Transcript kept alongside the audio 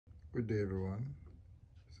Good day everyone.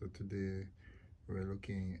 So today we're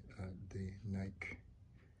looking at the Nike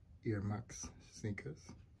Air Max sneakers.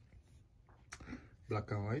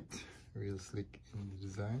 Black and white, real slick in the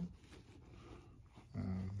design.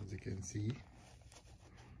 As you can see,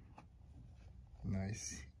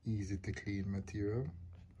 nice, easy to clean material.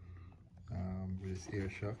 With this Air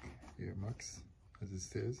Shock Air Max, as it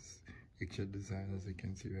says, picture design as you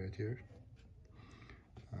can see right here.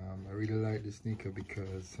 I really like the sneaker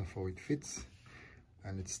because of how it fits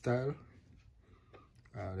and its style.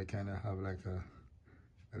 They kind of have like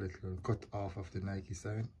a little cut off of the Nike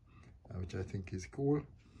sign, which I think is cool.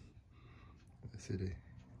 Let's see the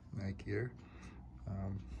Nike here.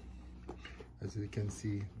 As you can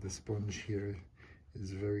see, the sponge here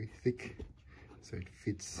is very thick, so it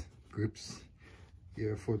fits, grips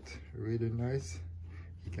your foot really nice.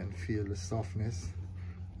 You can feel the softness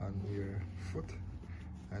on your foot,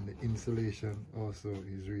 and the insulation also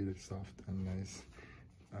is really soft and nice.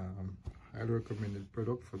 I'd recommend the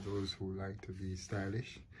product for those who like to be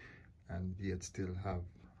stylish and yet still have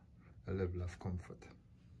a level of comfort.